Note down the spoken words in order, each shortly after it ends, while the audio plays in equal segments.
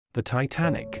The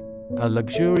Titanic, a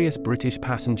luxurious British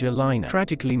passenger liner,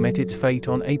 tragically met its fate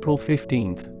on April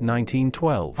 15,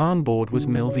 1912. On board was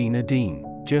Millvina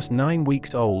Dean, just 9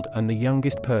 weeks old and the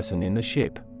youngest person in the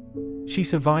ship. She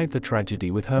survived the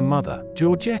tragedy with her mother,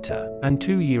 Georgetta, and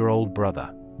 2-year-old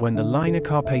brother, when the liner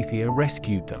Carpathia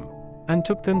rescued them and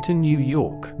took them to New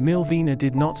York. Millvina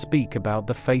did not speak about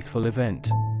the fateful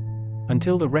event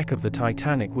until the wreck of the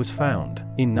Titanic was found,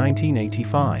 in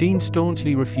 1985. Dean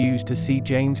staunchly refused to see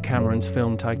James Cameron's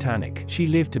film Titanic. She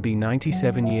lived to be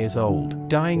 97 years old,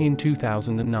 dying in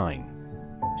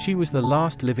 2009. She was the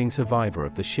last living survivor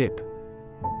of the ship.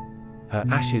 Her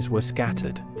ashes were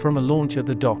scattered from a launch at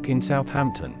the dock in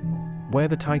Southampton, where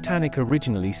the Titanic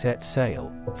originally set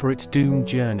sail for its doomed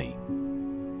journey.